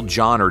Tim, Neil,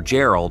 John, or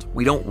Gerald,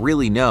 we don't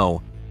really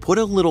know, put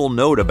a little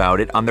note about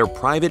it on their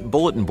private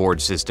bulletin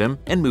board system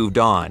and moved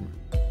on.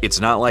 It's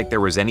not like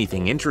there was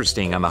anything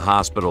interesting on the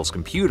hospital's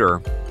computer,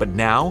 but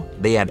now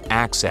they had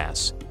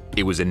access.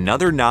 It was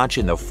another notch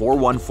in the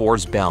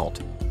 414's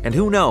belt. And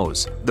who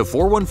knows, the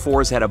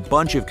 414s had a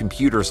bunch of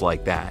computers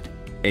like that.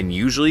 And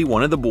usually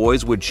one of the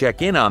boys would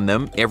check in on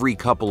them every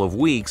couple of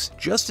weeks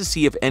just to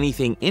see if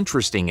anything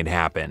interesting had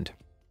happened.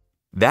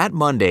 That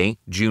Monday,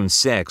 June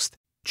 6th,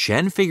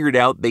 Chen figured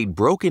out they'd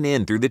broken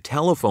in through the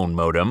telephone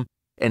modem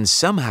and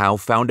somehow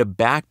found a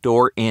back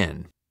door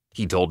in.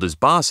 He told his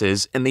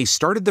bosses and they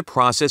started the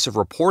process of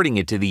reporting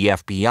it to the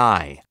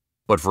FBI.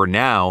 But for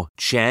now,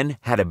 Chen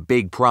had a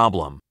big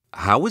problem.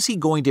 How was he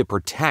going to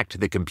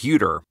protect the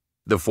computer?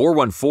 The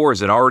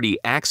 414s had already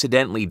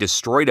accidentally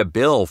destroyed a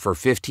bill for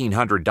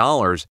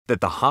 $1,500 that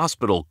the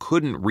hospital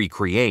couldn't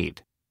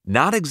recreate.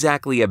 Not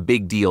exactly a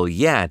big deal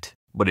yet,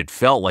 but it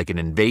felt like an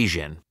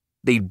invasion.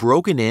 They'd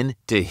broken in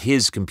to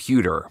his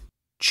computer.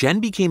 Chen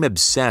became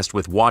obsessed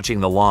with watching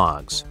the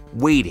logs,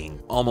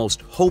 waiting,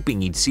 almost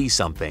hoping he'd see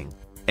something.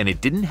 And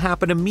it didn't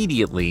happen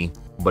immediately,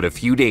 but a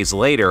few days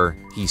later,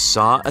 he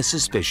saw a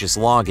suspicious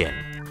login.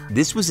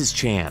 This was his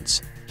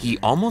chance. He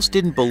almost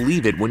didn't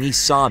believe it when he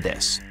saw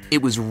this.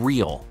 It was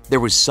real.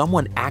 There was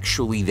someone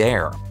actually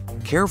there.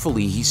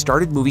 Carefully, he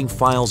started moving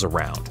files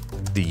around.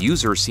 The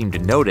user seemed to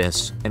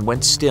notice and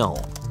went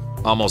still,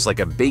 almost like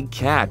a big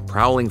cat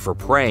prowling for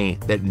prey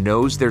that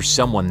knows there's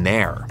someone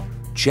there.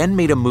 Chen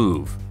made a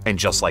move, and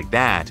just like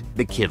that,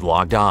 the kid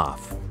logged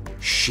off.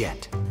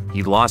 Shit,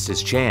 he'd lost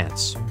his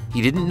chance.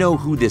 He didn't know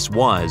who this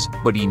was,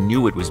 but he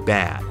knew it was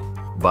bad.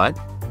 But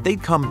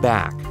they'd come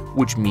back,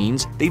 which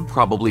means they'd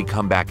probably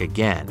come back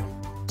again.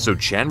 So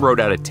Chen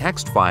wrote out a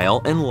text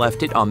file and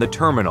left it on the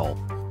terminal.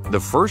 The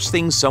first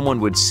thing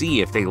someone would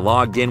see if they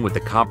logged in with a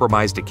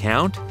compromised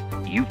account: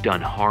 "You've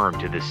done harm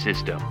to the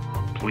system.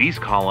 Please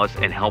call us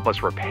and help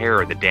us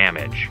repair the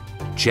damage."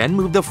 Chen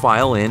moved the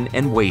file in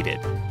and waited.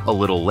 A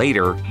little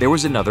later, there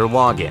was another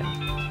login.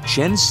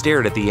 Chen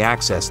stared at the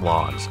access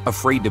logs,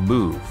 afraid to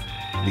move.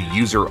 The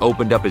user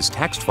opened up his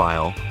text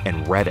file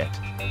and read it.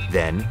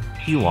 Then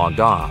he logged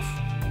off.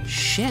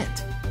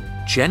 Shit.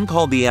 Chen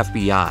called the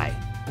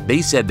FBI.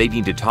 They said they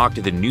need to talk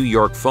to the New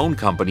York phone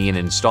company and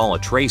install a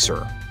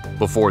tracer.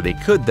 Before they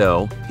could,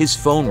 though, his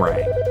phone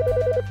rang.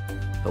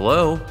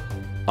 Hello?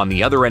 On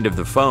the other end of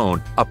the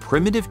phone, a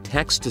primitive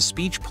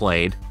text-to-speech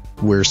played.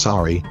 We're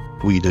sorry,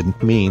 we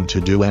didn't mean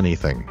to do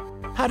anything.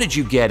 How did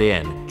you get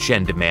in?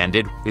 Chen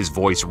demanded, his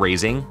voice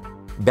raising.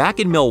 Back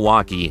in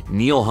Milwaukee,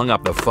 Neil hung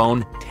up the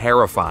phone,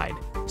 terrified.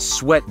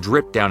 Sweat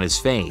dripped down his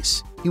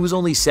face. He was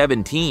only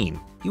 17.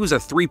 He was a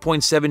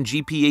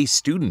 3.7 GPA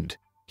student.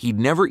 He'd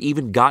never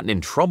even gotten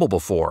in trouble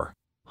before.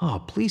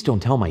 Oh, please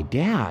don't tell my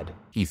dad,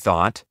 he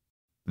thought.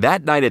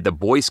 That night at the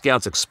Boy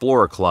Scouts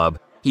Explorer Club,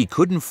 he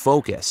couldn't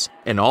focus,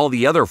 and all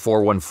the other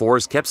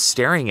 414s kept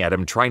staring at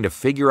him trying to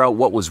figure out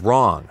what was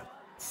wrong.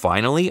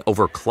 Finally,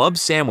 over club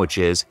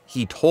sandwiches,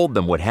 he told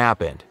them what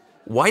happened.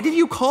 Why did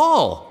you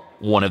call?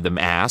 One of them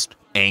asked,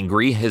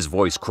 angry, his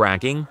voice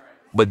cracking.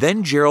 But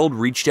then Gerald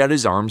reached out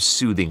his arms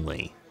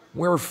soothingly.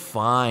 We're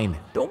fine.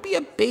 Don't be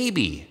a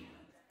baby.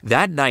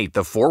 That night,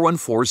 the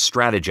 414s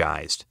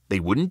strategized. They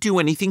wouldn't do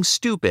anything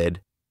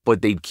stupid,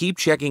 but they'd keep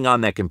checking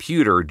on that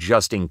computer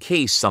just in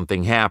case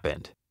something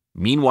happened.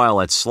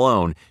 Meanwhile, at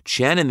Sloan,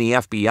 Chen and the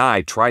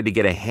FBI tried to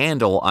get a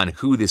handle on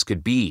who this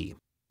could be.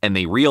 And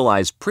they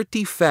realized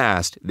pretty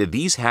fast that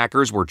these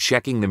hackers were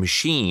checking the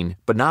machine,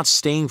 but not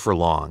staying for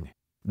long.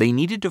 They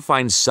needed to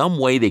find some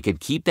way they could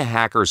keep the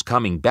hackers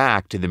coming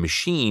back to the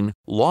machine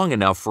long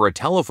enough for a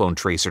telephone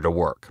tracer to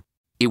work.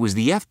 It was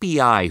the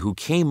FBI who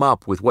came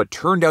up with what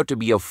turned out to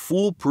be a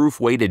foolproof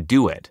way to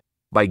do it,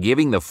 by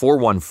giving the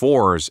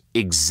 414s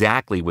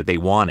exactly what they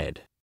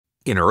wanted.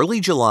 In early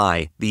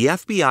July, the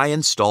FBI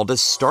installed a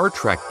Star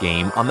Trek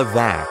game on the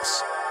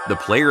VAX. The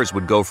players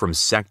would go from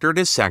sector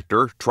to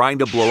sector trying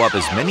to blow up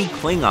as many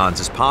Klingons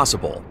as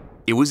possible.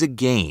 It was a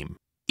game.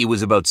 It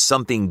was about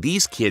something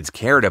these kids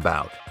cared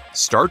about.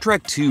 Star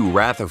Trek II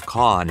Wrath of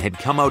Khan had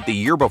come out the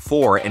year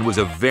before and was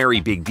a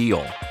very big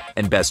deal.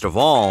 And best of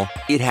all,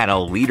 it had a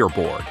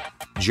leaderboard.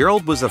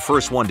 Gerald was the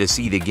first one to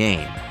see the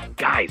game.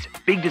 Guys,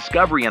 big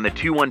discovery on the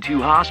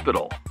 212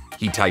 hospital.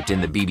 He typed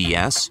in the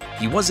BBS.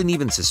 He wasn't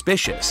even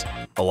suspicious.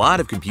 A lot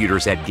of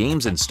computers had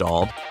games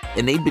installed,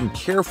 and they'd been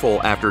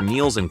careful after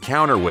Neil's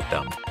encounter with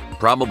them.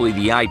 Probably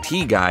the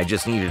IT guy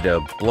just needed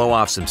to blow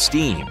off some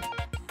steam.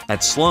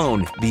 At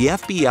Sloan, the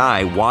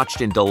FBI watched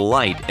in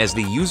delight as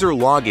the user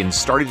logins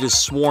started to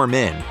swarm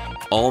in.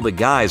 All the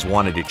guys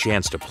wanted a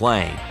chance to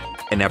play.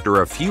 And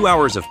after a few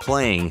hours of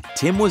playing,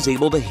 Tim was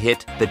able to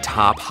hit the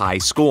top high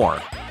score.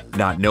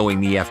 Not knowing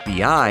the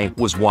FBI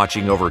was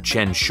watching over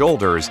Chen's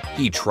shoulders,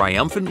 he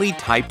triumphantly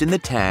typed in the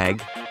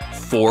tag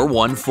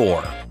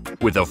 414.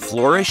 With a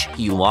flourish,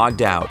 he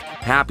logged out,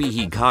 happy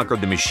he'd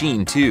conquered the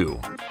machine too.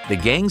 The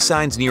gang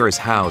signs near his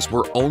house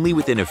were only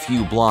within a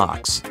few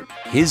blocks.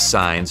 His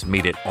signs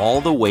made it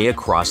all the way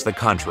across the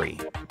country.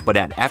 But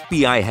at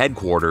FBI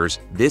headquarters,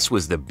 this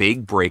was the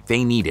big break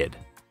they needed.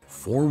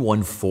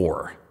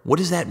 414. What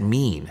does that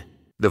mean?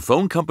 The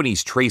phone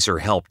company's tracer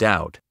helped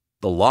out.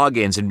 The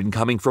logins had been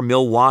coming from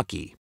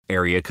Milwaukee,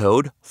 area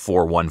code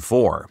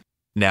 414.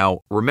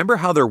 Now, remember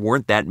how there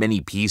weren't that many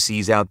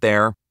PCs out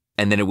there?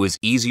 And then it was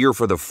easier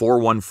for the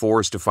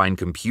 414s to find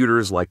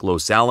computers like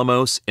Los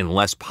Alamos in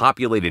less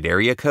populated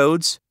area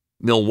codes?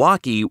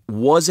 Milwaukee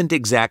wasn't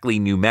exactly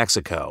New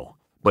Mexico,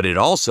 but it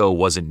also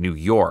wasn't New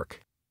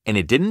York. And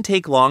it didn't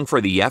take long for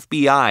the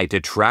FBI to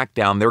track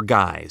down their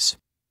guys.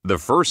 The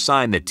first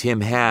sign that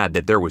Tim had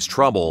that there was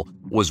trouble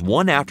was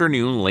one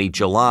afternoon late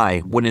July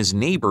when his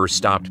neighbor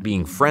stopped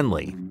being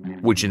friendly,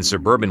 which in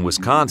suburban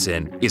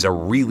Wisconsin is a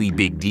really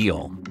big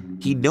deal.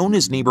 He'd known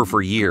his neighbor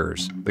for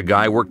years. The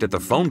guy worked at the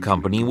phone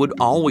company, would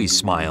always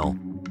smile.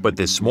 But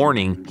this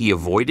morning, he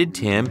avoided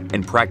Tim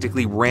and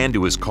practically ran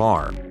to his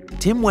car.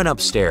 Tim went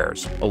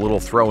upstairs, a little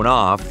thrown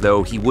off,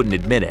 though he wouldn't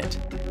admit it.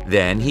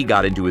 Then he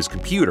got into his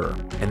computer,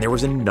 and there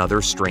was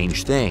another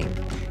strange thing.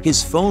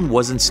 His phone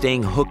wasn't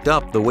staying hooked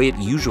up the way it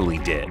usually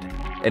did.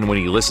 And when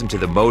he listened to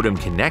the modem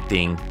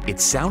connecting, it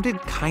sounded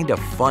kinda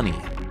funny.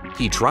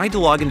 He tried to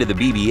log into the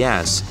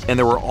BBS, and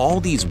there were all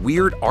these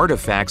weird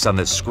artifacts on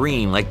the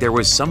screen like there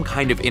was some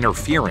kind of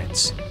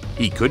interference.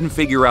 He couldn't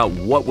figure out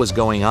what was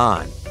going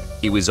on.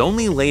 It was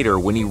only later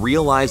when he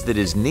realized that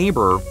his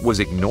neighbor was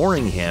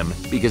ignoring him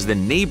because the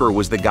neighbor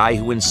was the guy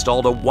who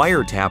installed a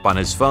wiretap on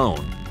his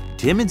phone.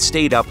 Tim had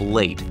stayed up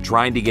late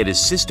trying to get his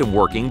system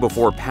working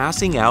before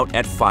passing out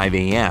at 5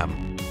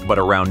 a.m. But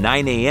around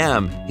 9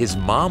 a.m., his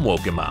mom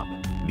woke him up.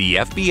 The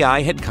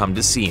FBI had come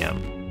to see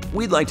him.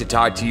 We'd like to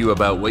talk to you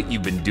about what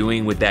you've been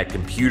doing with that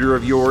computer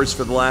of yours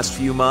for the last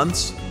few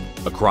months.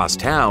 Across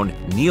town,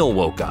 Neil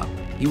woke up.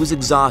 He was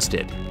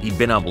exhausted. He'd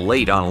been up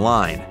late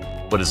online.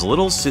 But his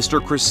little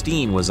sister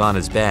Christine was on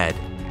his bed.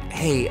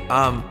 Hey,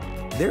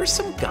 there's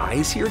some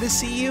guys here to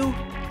see you?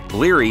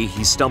 Bleary,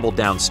 he stumbled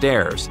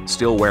downstairs,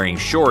 still wearing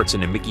shorts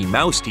and a Mickey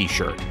Mouse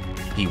t-shirt.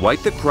 He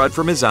wiped the crud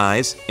from his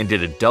eyes and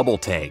did a double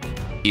take.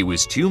 It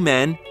was two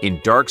men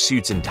in dark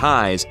suits and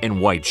ties and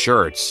white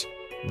shirts.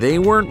 They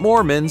weren't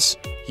Mormons,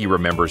 he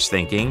remembers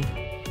thinking.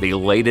 They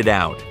laid it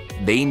out.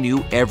 They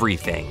knew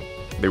everything.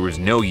 There was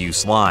no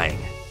use lying.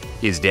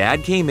 His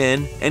dad came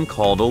in and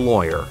called a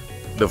lawyer.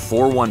 The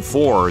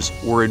 414's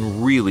were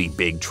in really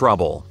big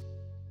trouble.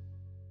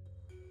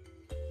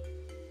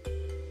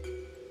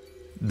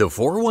 The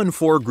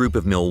 414 group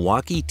of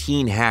Milwaukee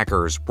teen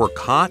hackers were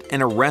caught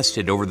and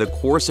arrested over the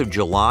course of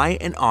July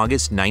and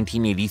August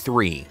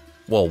 1983,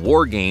 while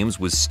War Games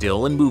was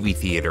still in movie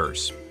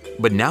theaters.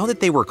 But now that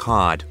they were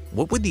caught,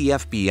 what would the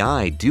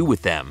FBI do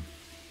with them?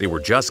 They were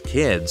just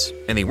kids,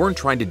 and they weren't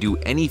trying to do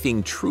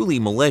anything truly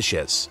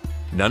malicious.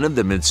 None of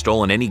them had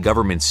stolen any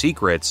government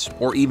secrets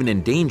or even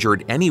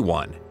endangered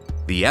anyone.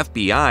 The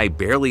FBI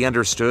barely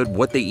understood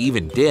what they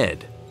even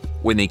did.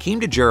 When they came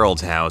to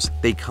Gerald's house,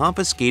 they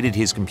confiscated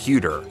his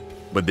computer.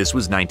 But this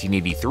was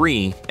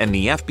 1983, and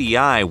the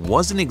FBI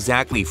wasn't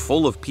exactly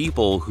full of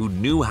people who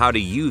knew how to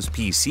use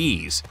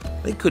PCs.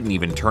 They couldn't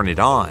even turn it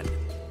on.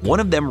 One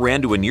of them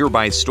ran to a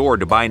nearby store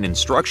to buy an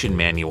instruction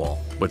manual,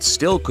 but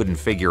still couldn't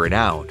figure it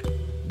out.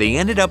 They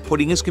ended up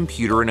putting his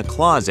computer in a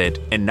closet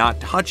and not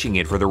touching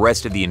it for the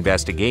rest of the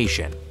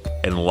investigation.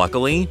 And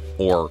luckily,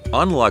 or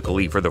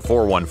unluckily for the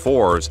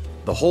 414's,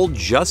 the whole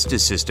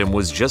justice system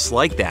was just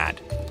like that.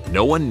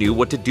 No one knew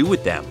what to do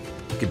with them.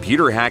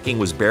 Computer hacking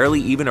was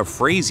barely even a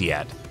phrase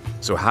yet.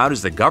 So how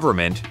does the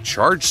government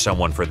charge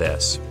someone for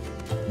this?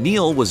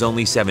 Neil was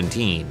only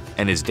 17,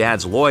 and his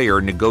dad's lawyer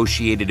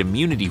negotiated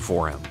immunity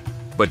for him.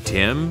 But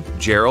Tim,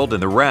 Gerald,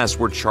 and the rest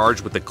were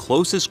charged with the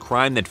closest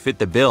crime that fit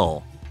the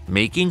bill: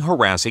 making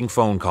harassing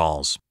phone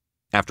calls.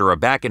 After a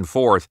back and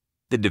forth,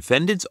 the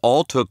defendants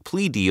all took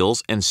plea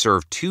deals and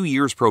served 2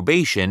 years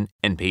probation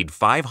and paid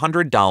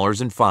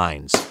 $500 in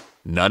fines.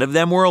 None of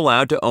them were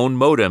allowed to own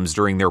modems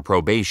during their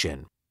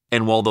probation.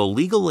 And while the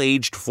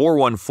legal-aged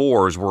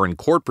 414's were in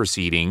court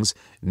proceedings,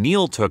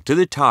 Neil took to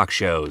the talk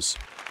shows.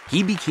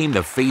 He became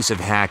the face of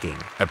hacking,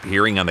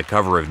 appearing on the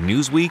cover of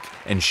Newsweek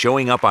and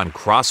showing up on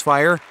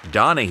Crossfire,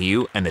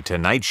 Donahue, and The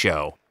Tonight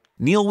Show.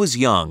 Neil was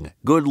young,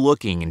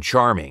 good-looking, and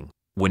charming.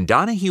 When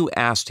Donahue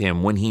asked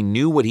him when he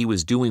knew what he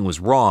was doing was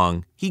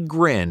wrong, he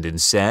grinned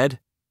and said,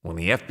 "When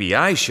the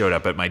FBI showed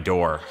up at my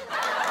door."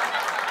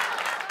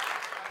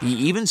 He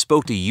even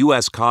spoke to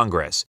U.S.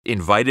 Congress,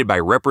 invited by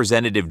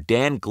Representative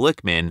Dan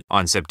Glickman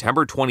on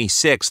September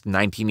 26,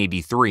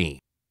 1983.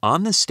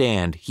 On the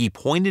stand, he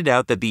pointed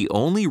out that the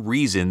only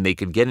reason they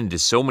could get into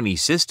so many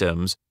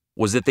systems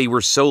was that they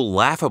were so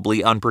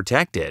laughably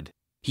unprotected.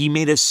 He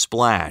made a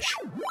splash.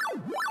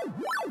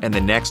 And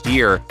the next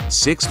year,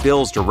 6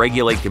 bills to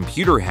regulate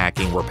computer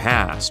hacking were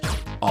passed.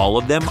 All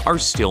of them are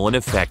still in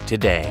effect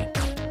today.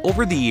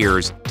 Over the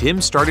years,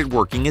 Tim started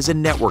working as a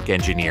network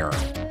engineer.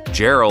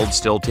 Gerald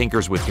still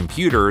tinkers with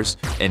computers,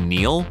 and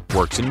Neil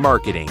works in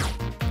marketing.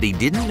 They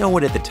didn't know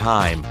it at the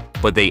time,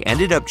 but they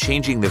ended up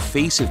changing the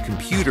face of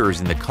computers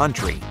in the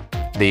country.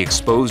 They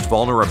exposed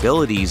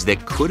vulnerabilities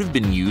that could have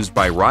been used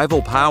by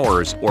rival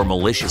powers or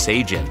malicious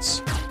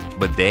agents.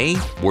 But they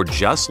were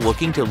just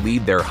looking to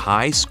leave their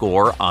high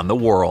score on the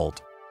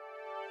world.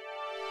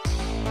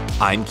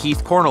 I'm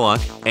Keith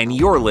Korneluk, and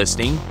you're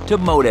listening to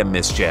Modem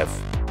Mischief.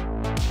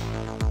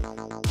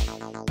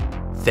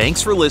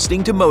 Thanks for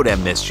listening to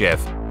Modem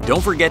Mischief.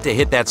 Don't forget to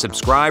hit that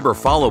subscribe or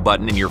follow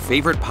button in your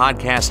favorite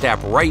podcast app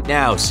right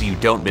now so you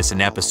don't miss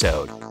an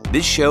episode.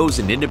 This show's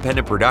an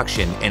independent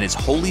production and is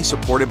wholly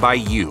supported by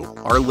you,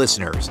 our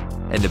listeners.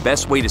 And the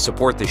best way to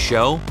support the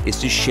show is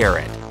to share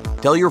it.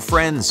 Tell your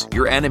friends,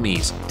 your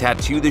enemies,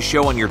 tattoo the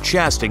show on your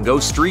chest and go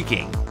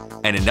streaking.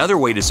 And another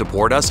way to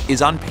support us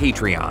is on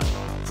Patreon.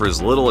 For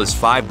as little as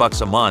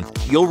 $5 a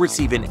month, you'll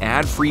receive an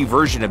ad-free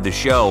version of the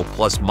show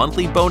plus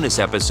monthly bonus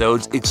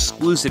episodes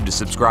exclusive to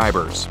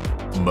subscribers.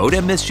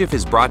 Modem Mischief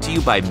is brought to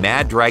you by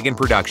Mad Dragon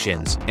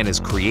Productions and is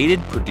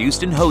created,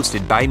 produced, and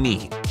hosted by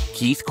me,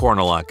 Keith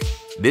Korneluk.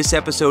 This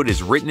episode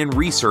is written and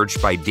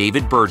researched by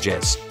David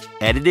Burgis,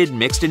 edited,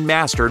 mixed, and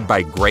mastered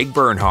by Greg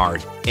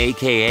Bernhard,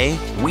 aka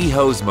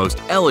WeHo's most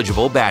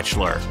eligible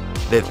bachelor.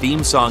 The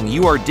theme song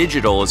You Are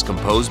Digital is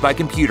composed by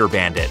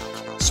Computerbandit.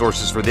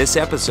 Sources for this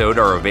episode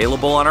are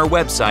available on our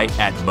website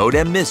at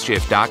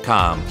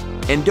modemmischief.com.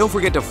 And don't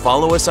forget to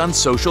follow us on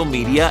social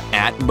media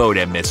at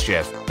Modem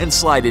Mischief and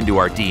slide into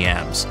our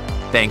DMs.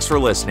 Thanks for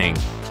listening.